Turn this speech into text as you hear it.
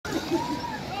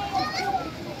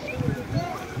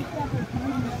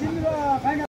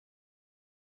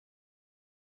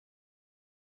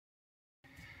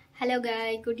Hello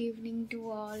guys, good evening to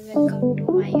all. Welcome to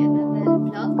my another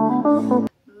vlog.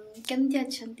 केमती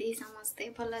अच्छंती समस्ते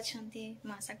भल अच्छंती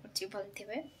आशा करछि भल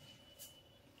थिबे।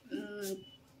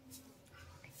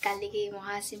 काली के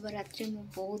महाशिवरात्रि मु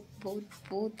बहुत बहुत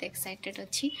बहुत एक्साइटेड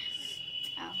अछि।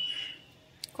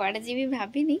 कुआडे जीवी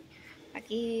भाबिनी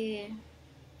बाकी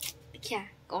देखिया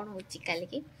कोन होछि काली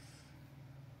के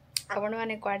आपण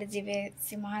माने कुआडे जीवे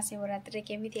से महाशिवरात्रि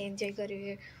केमिति एन्जॉय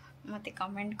करिवे मते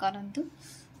कमेंट करंतु।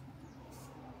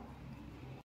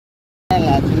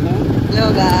 Hello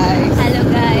guys. Hello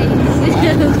guys.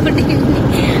 Good evening.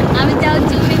 आमी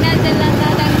जाउछु minajhila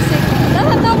दादा से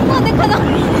दादा तम्मा देखो ना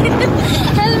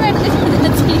हेलमेट देखो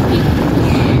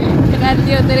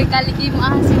राती उधर काली की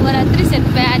महाशिवरात्रि से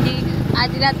पे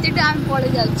आज राती तो आम पड़े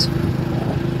जाउछु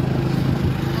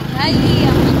भाई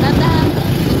हम दादा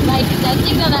भाई के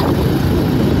जाउछि दादा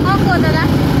हां को दादा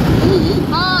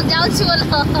हां जाउछु बोलो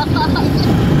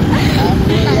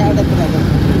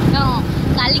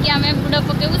काली के आमे बुड़ा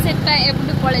पकेबु सेटा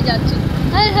एपुटू पळे जाउछु।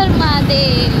 हर हर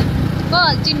महादेव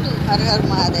बोल चिंटू हर हर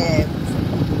महादेव।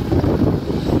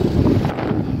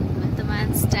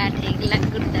 वर्तमान स्टार्ट हे गला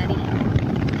गुरदारी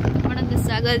आपण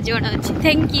स्वागत जोड़ाउछि।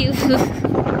 थैंक यू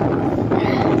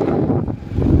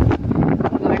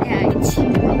बढ़िया आइछि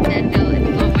दैट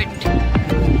मोमेंट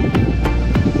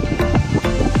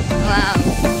वाओ।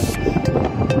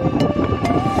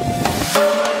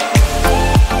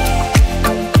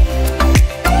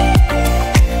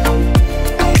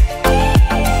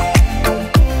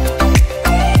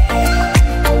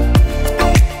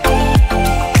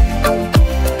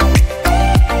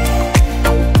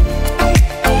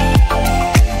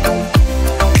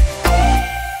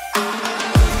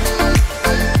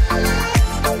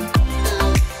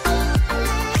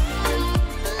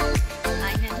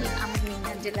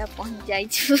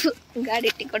 गाड़ी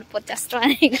टिकट 50 टका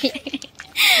नहीं गले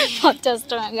 50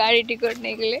 टका गाड़ी टिकट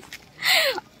नहीं गले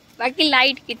बाकी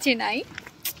लाइट किछि नाही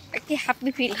बाकी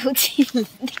हैप्पी फील होछि।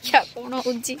 देखिया कोन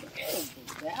होछि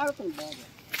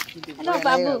हेलो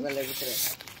बाबू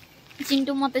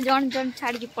चिंटू मते जण जण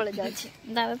छाड़ के पळे जाछि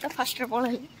दादा तो फास्ट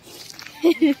पळे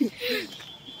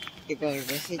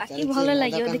बाकी भलो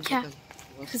लागियो देखिया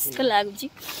खुश तो लागुछि।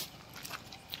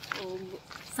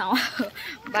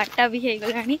 बाटा भी है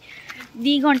गलानी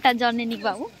 2 घंटा जर्नी नि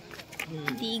बाबू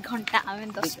 2 घंटा आमे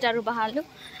 10टा रु बाहरलु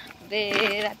बे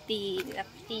राती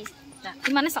राती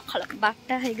राती माने सखळ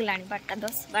बाटा है गलानी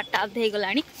 12:10 बाटा अधे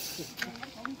गलानी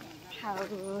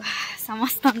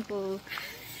समस्तन को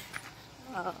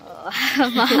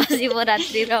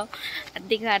महाशिवरात्रि रो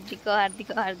हार्दिक हार्दिक हार्दिक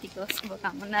हार्दिक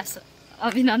शुभकामना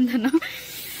अभिनंदन।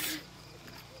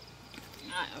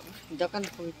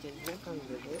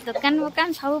 दुकान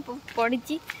वकान सब पड़ी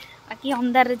बाकी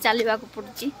अंधार रे चलवा को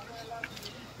पड़ी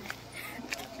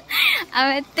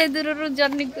एते दूर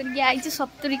जर्नी करके आई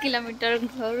 70 किलोमीटर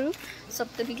घर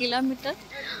 70 किलोमीटर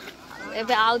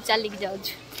एबे आउ चली जाऊ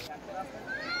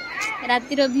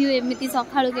राती रो व्यू एमिति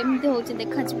सखाळो केमिति होची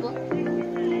देखा छबो।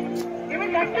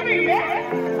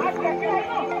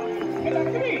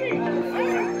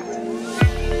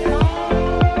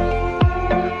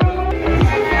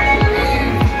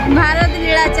 भारत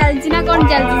लीला चलछि ना कोन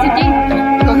चलछि सिटी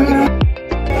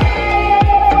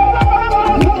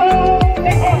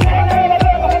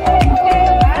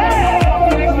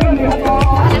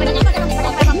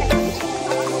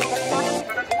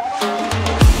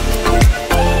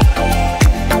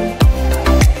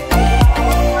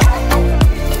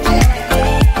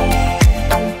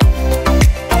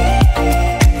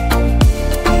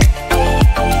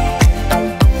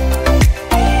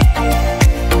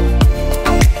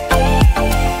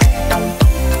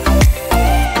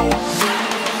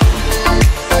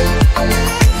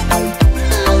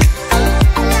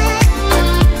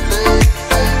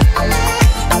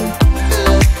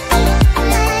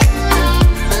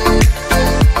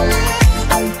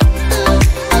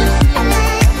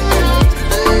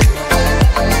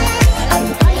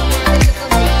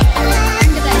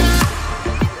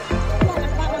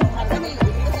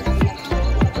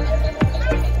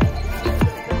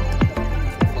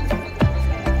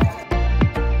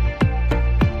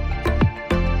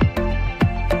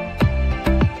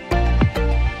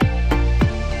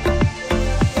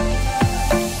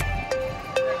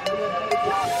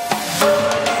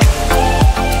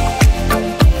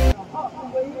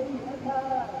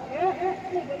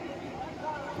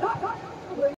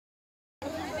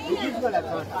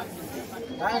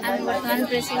वर्तमान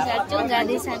प्रेसी साचो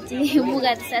गादी साची मु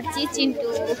गादी साची चिंटू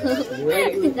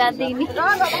गादी नी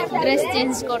ड्रेस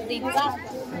चेंज कर दी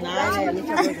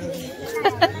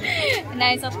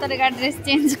नहीं सप्ताह का ड्रेस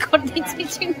चेंज कर दी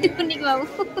चिंटू नी बाबू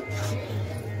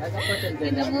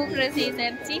କିନ୍ତୁ ମୁଁ ଫ୍ରେଶ୍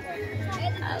ହେଇସାରିଛି।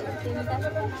 ଆଉ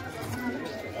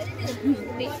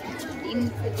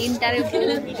ତିନିଟାରେ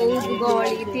ବହୁତ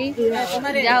ଗହଳି ଏଠି।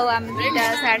 ଯାଉ ଆମେ 2ଟା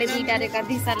 2:30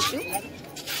 ଗାଧି ସାରିଛୁ।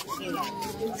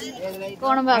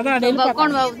 କଣ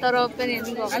ବାବୁ ତୋର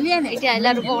ଓପିନିଅନ ଏଠି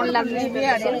ଆଇଲାରୁ କଣ ଲାଗୁଛି?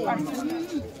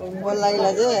 ଭଲ ଲାଗିଲା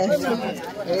ଯେ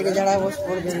ଏଇଠି ଝାଡ଼ା ବସ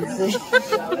ପଡୁଛନ୍ତି।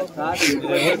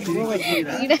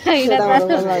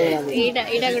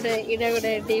 ଏଇଟା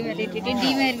ଗୋଟେ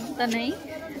ଡିମେରିଟ ତ ନାହିଁ।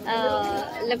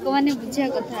 ଲୋକମାନେ ବୁଝିବା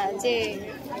କଥା ଯେ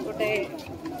ଗୋଟେ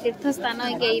ତୀର୍ଥ ସ୍ଥାନ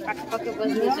ହେଇକି ଏଇ ପାଖାପାଖି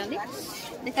ବସି ଦେଉଛନ୍ତି।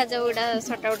 ଦେଖାଯାଉ ଏଇଟା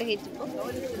ସର୍ଟ ଆଉଟ୍ ହେଇଯିବ।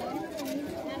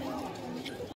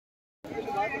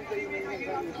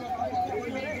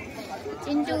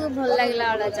 ଚିଣ୍ଟୁକୁ ଭଲ ଲାଗିଲା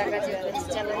ଅଳା ଜାଗା ଯିବାର ଅଛି।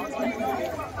 ଚାଲ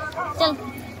ଚାଲ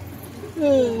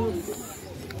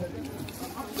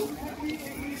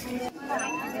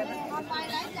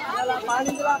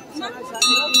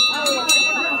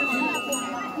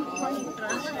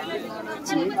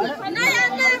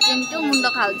ଚିଣ୍ଟୁ ମୁଣ୍ଡ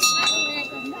ଖାଉଛି।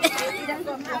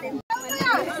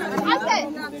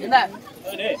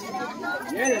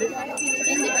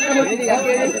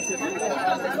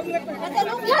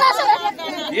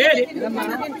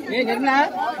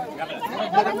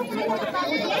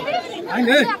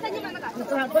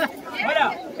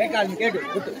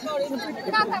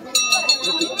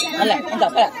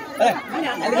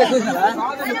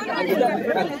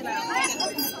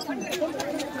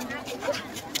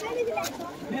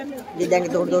 ଦିଦାଙ୍କେ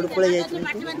ଦୌड़ ଦୌड़ ପଳେଇ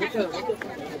ଯାଇଛନ୍ତି।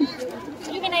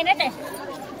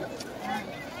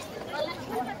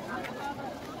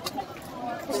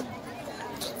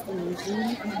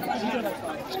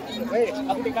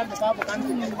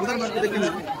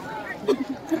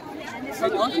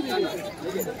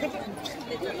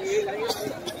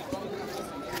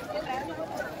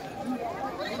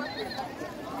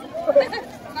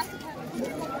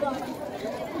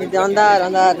 अंधार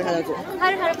अंधार देखा जाए।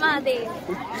 हर हर महादेव।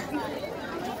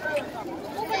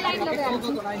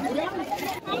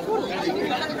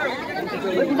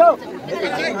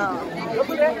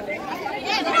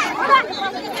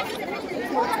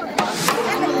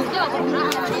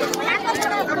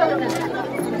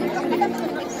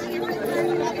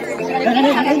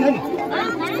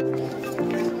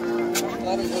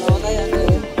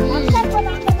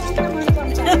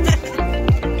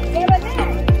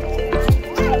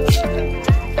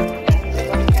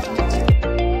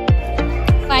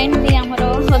 फाइनली आमर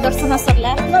दर्शन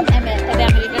सरला।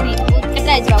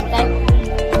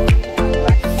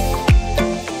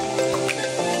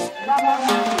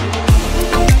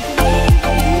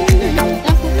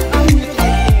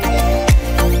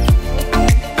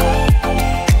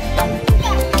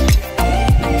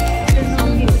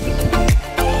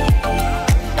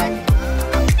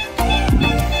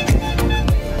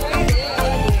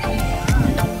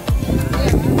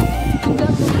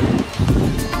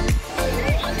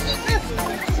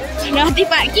 नदी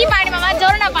पानी की पानी मामा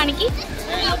झरना पानी की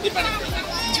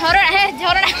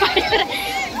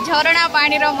झरना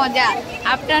पानी रो मजा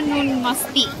आफ्टरनून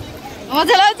मस्ती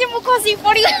मजा लागे मु खसी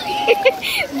पड़ी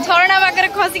झरना पाकर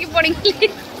खसी पड़ी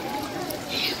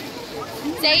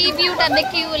सही व्यूटा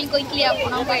देखी बोली कहली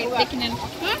आपण देखिने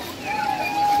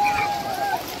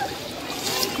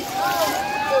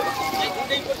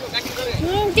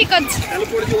ठीक अच्छे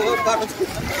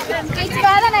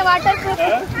वाटर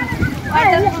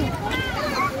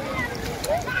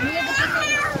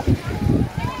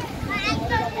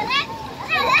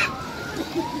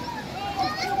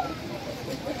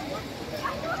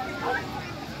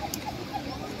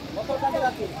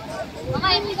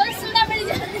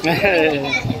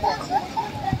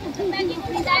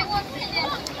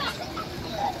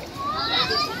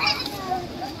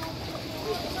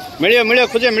मिलियो मिलियो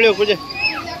खोजे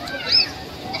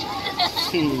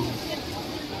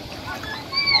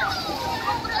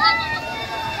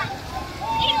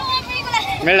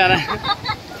मिलना ना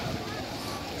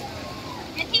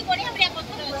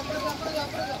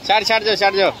छाड़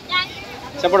जाओ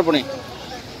सेपट पुणी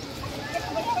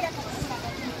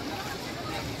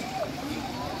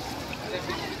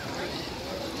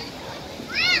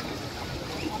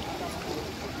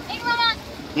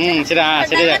सिरा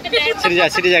आने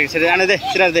दे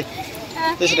सिरा दे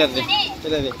दे सिरा दे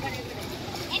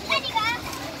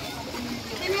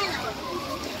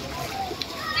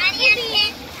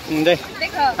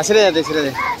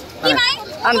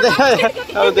आने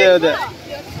दे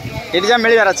ये जा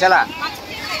मिल रहा चला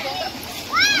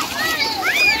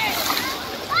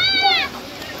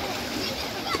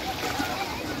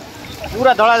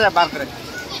पूरा धड़ा जा पार्क रे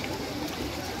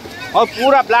और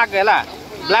पूरा ब्लैक है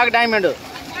ब्लैक डायमंड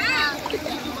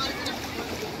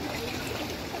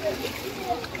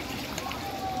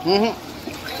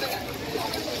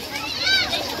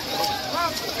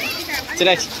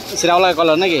ସେଟା ଅଲଗା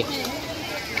କଲର ନାଇଁ କି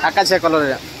ଆକାଶିଆ କଲର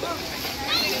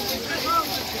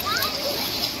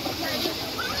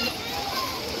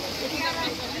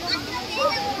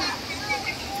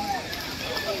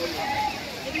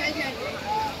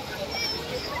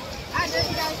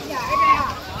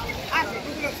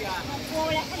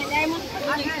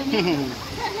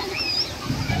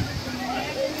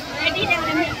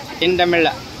तीनटा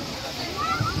मिलला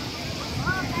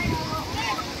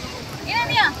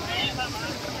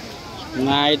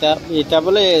ना इटा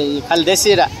बोले खाली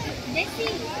देसी रा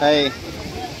है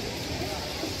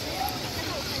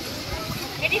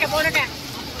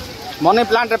मनी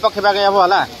प्लांट रे पकेबा के हबो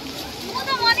हला मु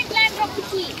तो मनी प्लांट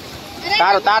रखुची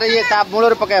तार ये ता मूल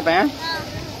रे पकेबा पे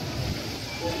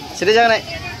सिरे जगह नहीं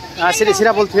हां सिरे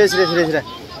सिरा बोलथे सिरे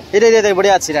इरे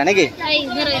बढ़िया सिरा नहीं कि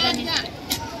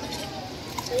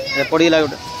पड़ी गला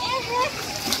गोटे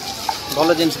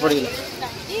भल जिन पड़ गला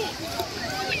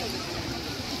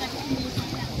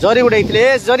जरी गोटे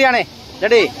जरी आने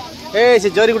डैडी ए से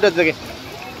जरी गोटे देखे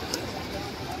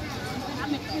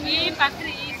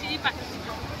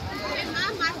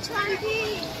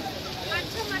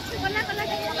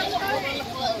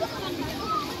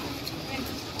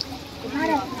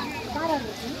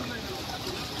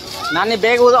नानी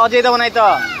बैग अजय दब नहीं तो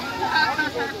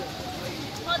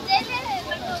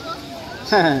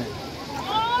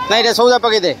नहीं रे सौदा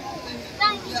पकई दे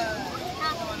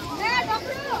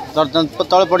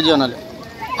तले पड़ जाओ ना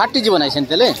फाटी जीव ना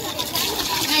सेमती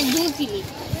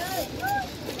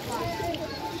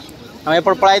हम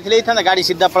एपट पढ़ाई था गाड़ी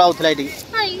सीधा पढ़ाऊला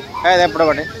एपट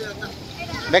बटे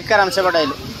बेकार हम से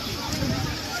बटाइल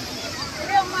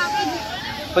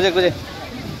खोजे खोजे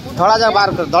धड़ा जा बाहर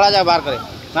करे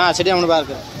ना सीढ़ी हम बाहर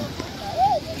करे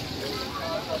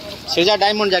सीढ़ा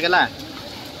डायमंड जाके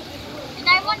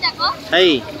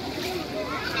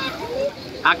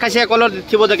आकाशिया कलर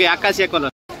थी देखे आकाशिया कलर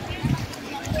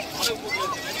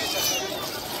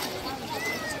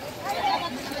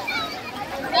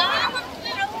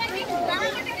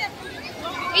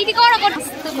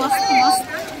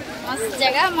मस्त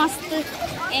जगह मस्त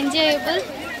एंजॉयबल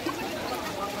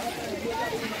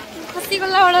हसी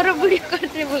गला वाला बुढ़ी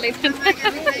करते बोले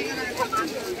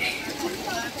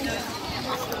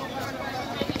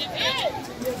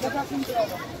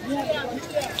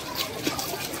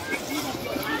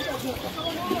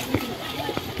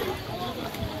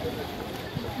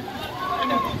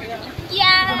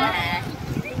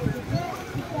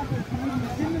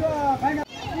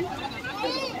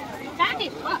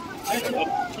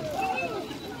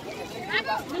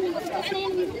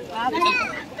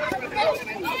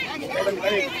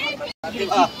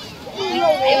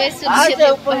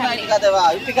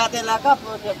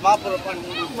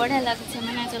बढ़िया लगছে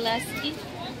মিনাজলা আসকি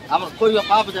আমার কই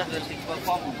পাপ যাতে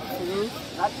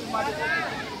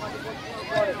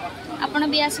आपण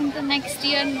भी आसंत नेक्स्ट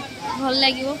ईयर भल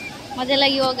लागिवो मजा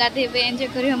लागिवो गाधेबे एंजॉय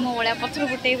करियो मो बळा पत्र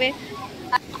फुटेबे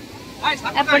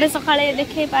एपटे सकाळे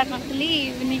देखै पार नथली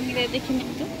इवनिंग रे देखिनि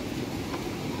तो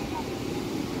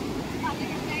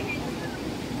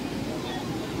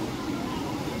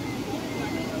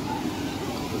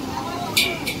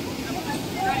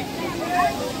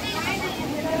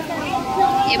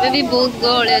एबे भी बहुत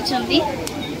गहळे अछंती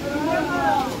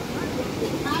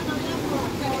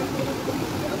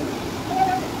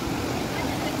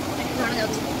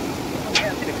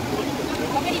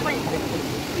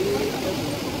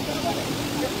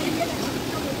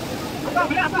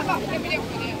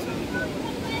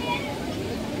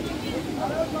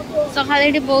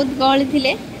सकाळे बहुत गहळी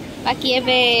थिले बाकी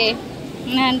एबे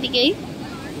नांती के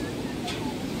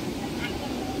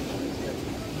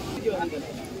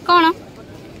कौन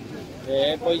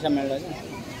ए पैसा मिलला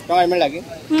टका मिलला कि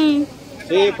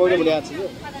ए पैसा बढ़िया अछि जो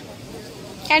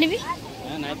काढबी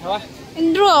नाही थवा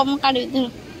इंद्रो म काढबी धर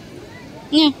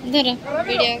ने धर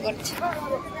वीडियो करछ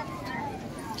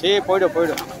ए पैडो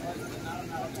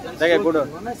देखे गुडो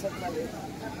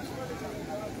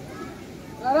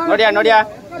नडिया नडिया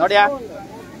नडिया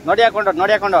नडिया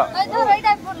कोंड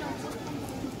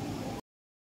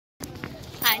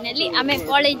फाइनली आमे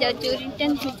कॉलेज जाउछु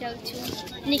रिटर्न हो जाउछु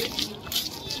निक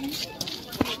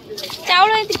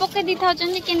चावल एति पके दी थाउ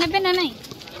चन के नेबे ना नहीं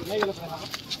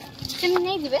तुम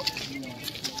नहीं दिबे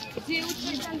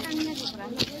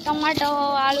टमाटो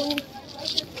आलू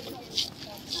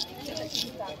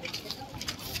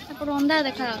अपन अंडा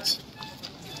देखा अछि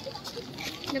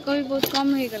देखो भी बहुत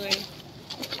कम हो गले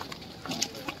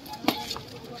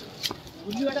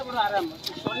बुझियाटा बड़ आराम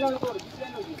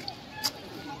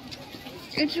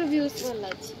इंटरव्यूज वाला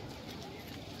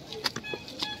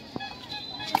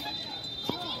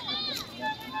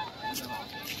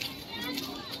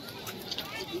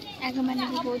आगे मैंने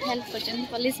भी बहुत हेल्प कर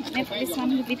पुलिस मान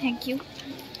भी थैंक यू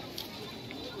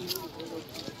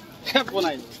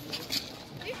बनाई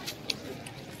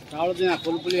चावल दिना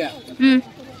फुल पुलिया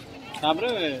तापरे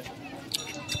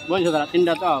बन छदा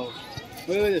तीनटा तो आउ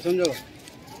ओए संजोग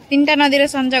तीनटा नदीर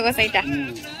संजोग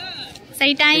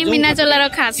सहीटा ही मीनाचलार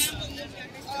खास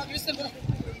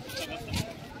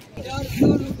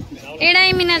एडा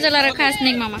ही मीनाचलार खास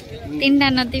नहीं मामा तीनटा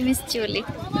नदी मिसची बोली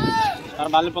तार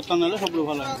बाली पत्ता नले सब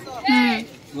भलो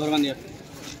घर बांधिया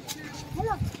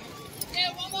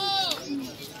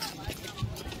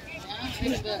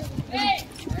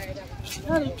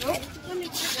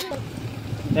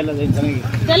तेल दे तने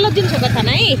तेल दिन से कथा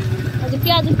नहीं आज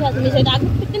प्याज मिसे आगु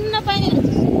पितिन ना पाए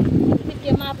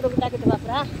पितिया मा प्रभु ताके तो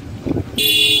बापरा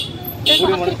देखो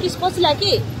किस पसला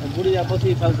की बुढ़िया पसी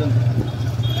पालतन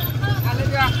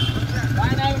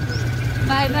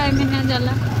बाय बाय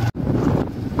मीनाजला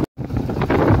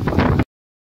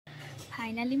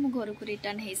फाइनली मु घर को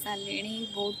रिटर्न हो सारे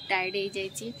बहुत टायर्ड हो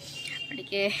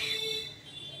जाइए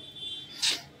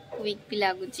वीक भी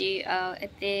लगुच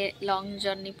एत लॉन्ग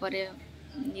जर्नी पर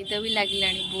निद भी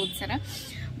लगे बहुत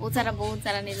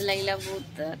सारा निद लगे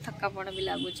बहुत थकापण भी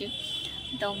लगुच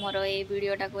तो मोर ये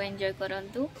वीडियोटा को एंजॉय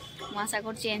करंतु मु आशा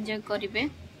कर एंजॉय करेंगे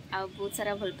आ बहुत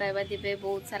सारा भल पाइबा देवे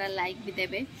बहुत सारा लाइक भी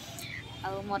देवे आ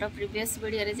मोर प्रीवियस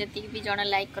वीडियो रे जति भी जण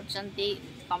लाइक करचंती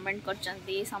कमेंट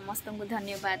करचंती समस्त को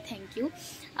धन्यवाद थैंक यू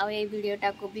आ ये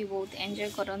वीडियोटा को भी बहुत एंजॉय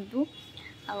करंतु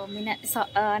आ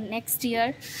नेक्स्ट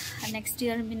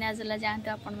ईयर मीनाजला जाते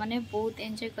आपण माने बहुत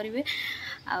एंजॉय करेंगे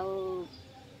आ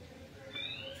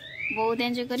बहुत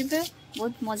एंजॉय करेंगे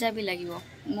बहुत मजा भी लगे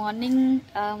मॉर्निंग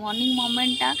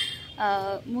मोमेंटा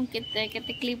मु केते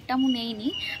क्लिपटा मु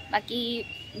नहीं बाकी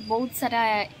बहुत सारा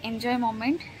एंजॉय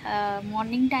मोमेंट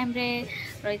मॉर्निंग टाइम रे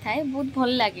रही थाए बहुत भल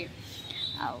लगे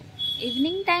आ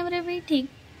इवनिंग टाइम रे भी ठीक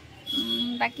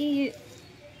बाकी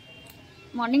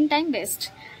morning time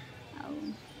best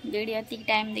video tick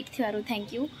time देखिथारु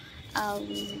thank you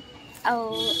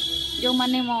जो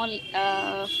माने मो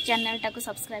चैनल टाको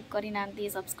सब्सक्राइब करि नांती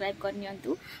सब्सक्राइब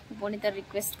करनियंतु पुणी तो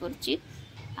रिक्वेस्ट करची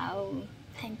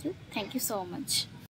थैंक यू सो मच।